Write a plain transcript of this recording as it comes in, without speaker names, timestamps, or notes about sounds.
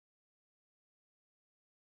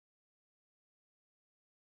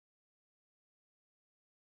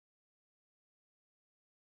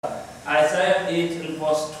Isaiah 8 and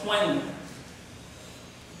verse 20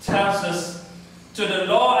 tells us, to the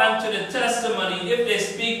law and to the testimony, if they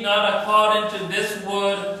speak not according to this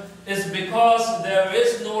word, is because there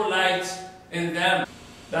is no light in them.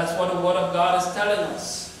 That's what the word of God is telling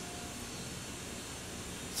us.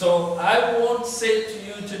 So I won't say to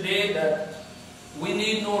you today that we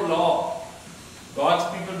need no law.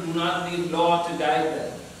 God's people do not need law to guide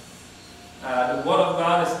them. The word of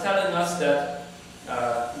God is telling us that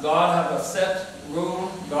God have a set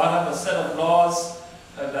rule, God have a set of laws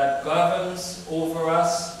that governs over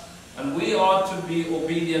us, and we ought to be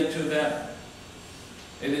obedient to them.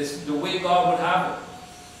 It is the way God would have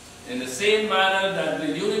it. In the same manner that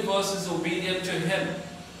the universe is obedient to Him,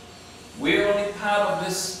 we're only part of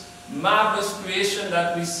this marvelous creation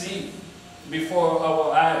that we see before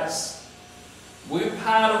our eyes. We're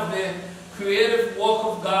part of the creative work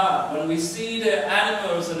of God. When we see the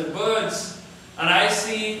animals and the birds, and I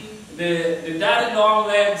see the daddy long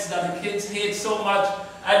legs that the kids hate so much,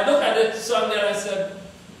 I look at it Sunday and I said,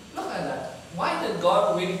 look at that. Why did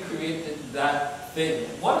God really create that thing?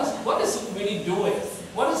 What is it really doing?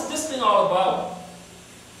 What is this thing all about?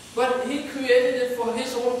 But He created it for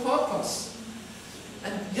His own purpose.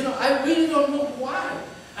 And I really don't know why.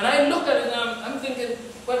 And I look at it and I'm thinking,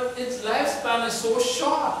 but its lifespan is so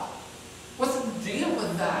short. What's the deal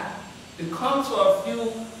with that? It comes for a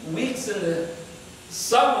few weeks in the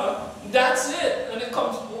summer, that's it. And it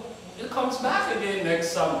comes back again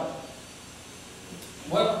next summer.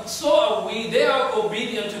 Well, so are we. They are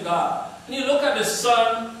obedient to God. And you look at the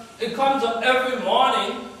sun, it comes up every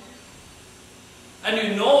morning, and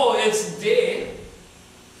you know it's day,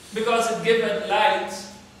 because it gives it light.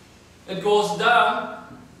 It goes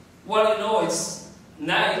down, well, you know it's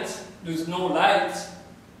night, there's no light.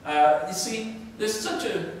 You see, there's such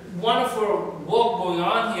a wonderful work going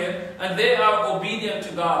on here, and they are obedient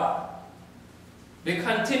to God. They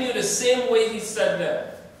continue the same way He said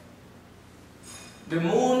that. The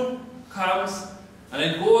moon comes and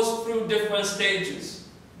it goes through different stages,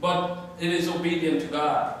 but it is obedient to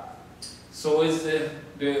God. So is the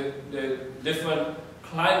different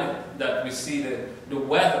climate that we see, the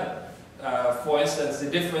weather. For instance, the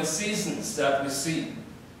different seasons that we see.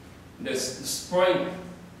 The spring,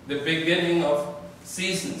 the beginning of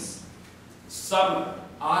seasons, summer,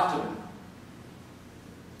 autumn,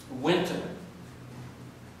 winter.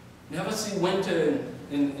 You never see winter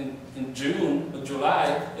in June or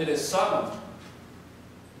July. It is summer.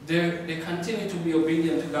 They continue to be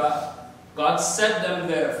obedient to God. God set them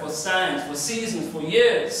there for signs, for seasons, for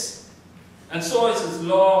years. And so is His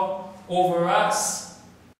law over us.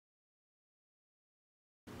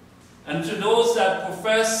 And to those that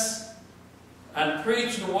profess and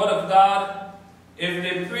preach the Word of God, if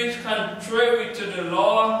they preach contrary to the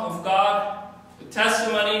law of God, the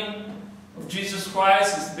testimony of Jesus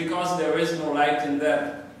Christ, is because there is no light in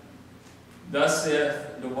them. Thus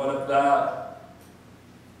saith the Word of God.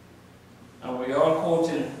 And we are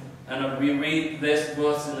quoting, and we read this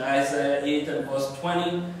verse in Isaiah 8 and verse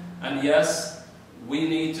 20, and yes, we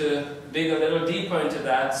need to dig a little deeper into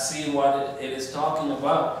that, see what it is talking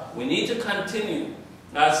about. We need to continue,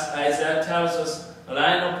 as Isaiah tells us,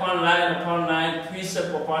 line upon line upon line,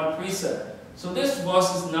 precept upon precept. So this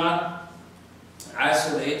verse is not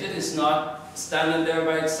isolated, it's not standing there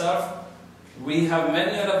by itself. We have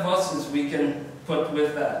many other verses we can put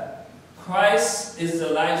with that. Christ is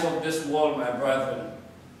the light of this world, my brethren.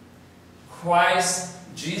 Christ,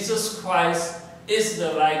 Jesus Christ, is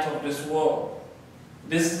the light of this world.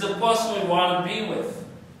 This is the person we want to be with.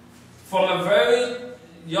 From a very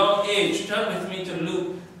young age, turn with me to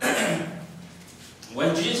Luke.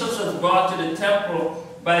 When Jesus was brought to the temple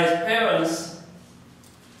by His parents,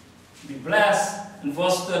 be blessed, in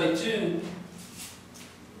verse 32,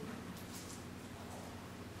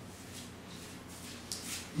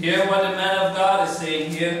 hear what the man of God is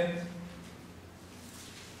saying here.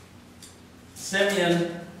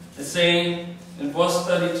 Simeon is saying in verse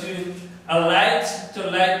 32, a light to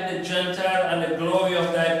lighten the Gentile and the glory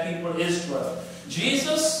of thy people Israel.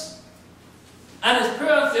 Jesus and His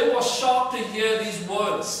parents, they were shocked to hear these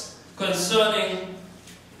words concerning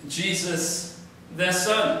Jesus, their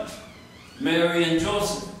son, Mary and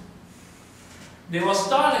Joseph. They were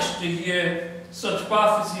astonished to hear such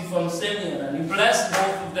prophecy from Simeon, and He blessed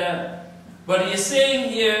both of them. But He is saying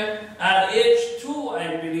here, at age 2,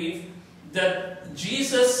 I believe, that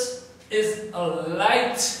Jesus is a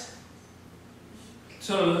light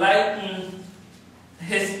to lighten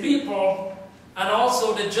His people and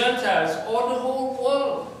also the Gentiles or the whole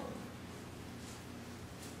world.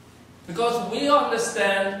 Because we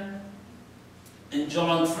understand in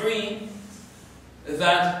John 3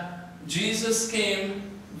 that Jesus came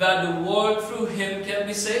that the world through him can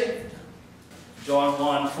be saved. John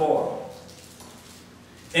 1:4.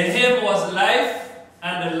 In him was life,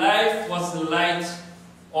 and the life was the light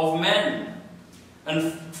of men.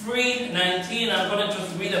 And 3:19, I'm going to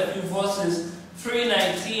just read a few verses.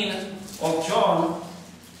 3:19 of John.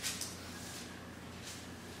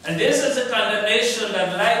 And this is a condemnation,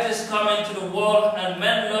 that light is come into the world, and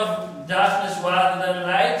men love darkness rather than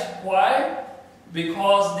light. Why?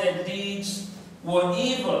 Because their deeds were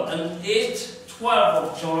evil. And 8:12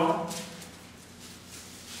 of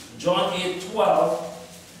John 8:12.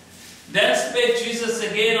 Then spake Jesus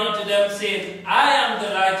again unto them, saying, I am the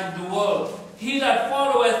light of the world. He that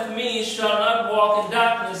followeth me shall not walk in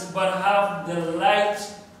darkness, but have the light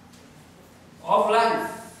of life.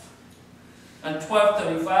 And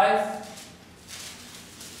 12:35.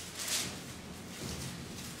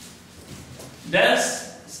 Then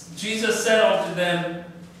Jesus said unto them,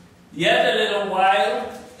 Yet a little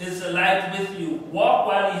while is the light with you. Walk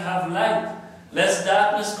while ye have light, lest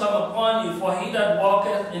darkness come upon you. For he that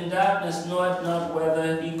walketh in darkness knoweth not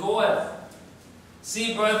whither he goeth.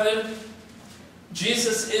 See, brethren,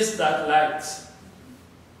 Jesus is that light.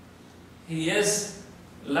 He is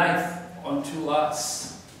life unto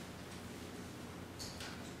us.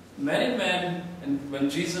 Many men, when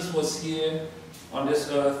Jesus was here on this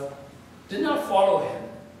earth, did not follow him.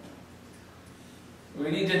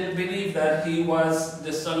 Really didn't believe that he was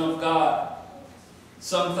the Son of God.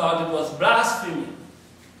 Some thought it was blasphemy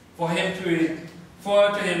for him to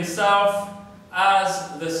refer to himself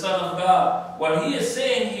as the Son of God. Well, he is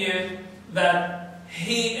saying here that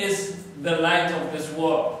he is the light of this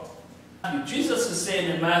world. Jesus is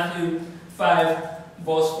saying in Matthew 5,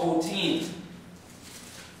 verse 14.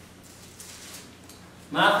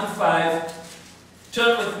 Matthew 5,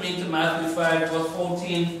 turn with me to Matthew 5, verse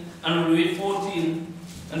 14, and we'll read 14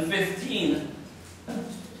 and 15.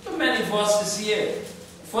 There are many verses here.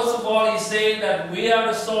 First of all, he's saying that we are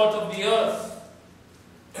the salt of the earth.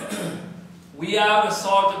 We are the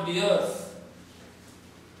salt of the earth.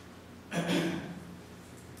 And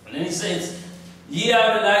then he says, ye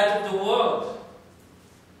are the light of the world.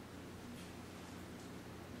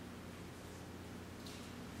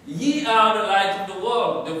 Ye are the light of the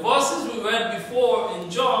world. The verses we read before in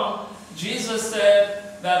John, Jesus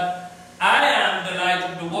said that I am the light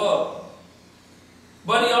of the world.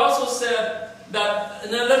 But he also said that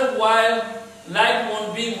in a little while, light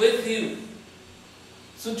won't be with you.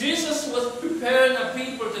 So Jesus was preparing the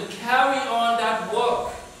people to carry on that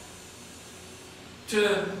work,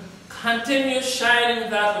 to continue shining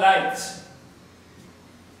that light.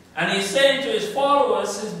 And he's saying to his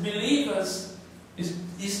followers, his believers,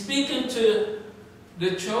 he's speaking to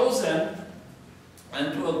the chosen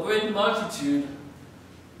and to a great multitude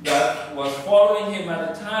that was following him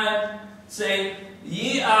at the time, saying,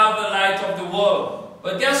 ye are the light of the world.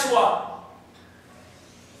 But guess what?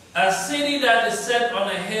 A city that is set on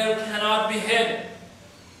a hill cannot be hidden.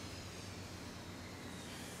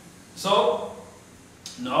 So,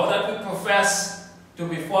 now that we profess to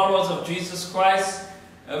be followers of Jesus Christ,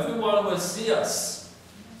 everyone will see us.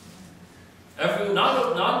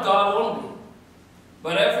 Not God only,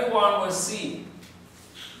 but everyone will see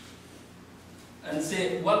and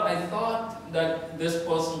say, well, I thought that this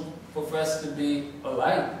person professed to be a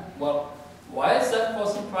light. Well, why is that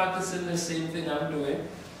person practicing the same thing I'm doing?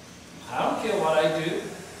 I don't care what I do.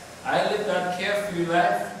 I live that carefree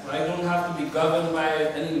life. I don't have to be governed by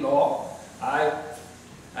any law. I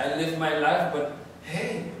live my life, but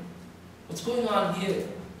hey, what's going on here?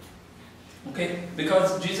 Okay,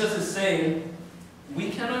 because Jesus is saying, we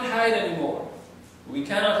cannot hide anymore. We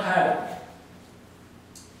cannot hide.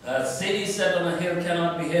 A city set on a hill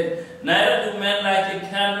cannot be hid. Neither do men light a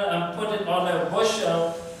candle and put it on a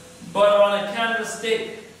bushel, but on a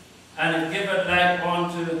candlestick, and it giveth light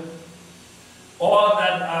unto all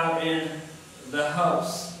that are in the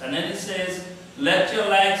house. And then it says, let your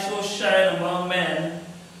light so shine among men,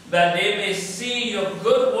 that they may see your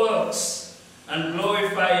good works and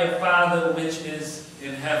glorify your Father which is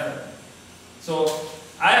in heaven. So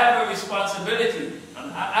I have a responsibility,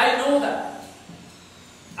 and I know that.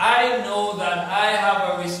 I know that I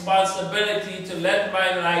have a responsibility to let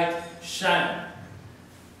my light shine.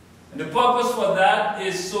 And the purpose for that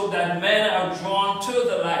is so that men are drawn to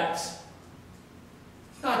the light.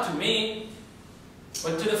 Not to me,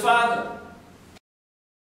 but to the Father.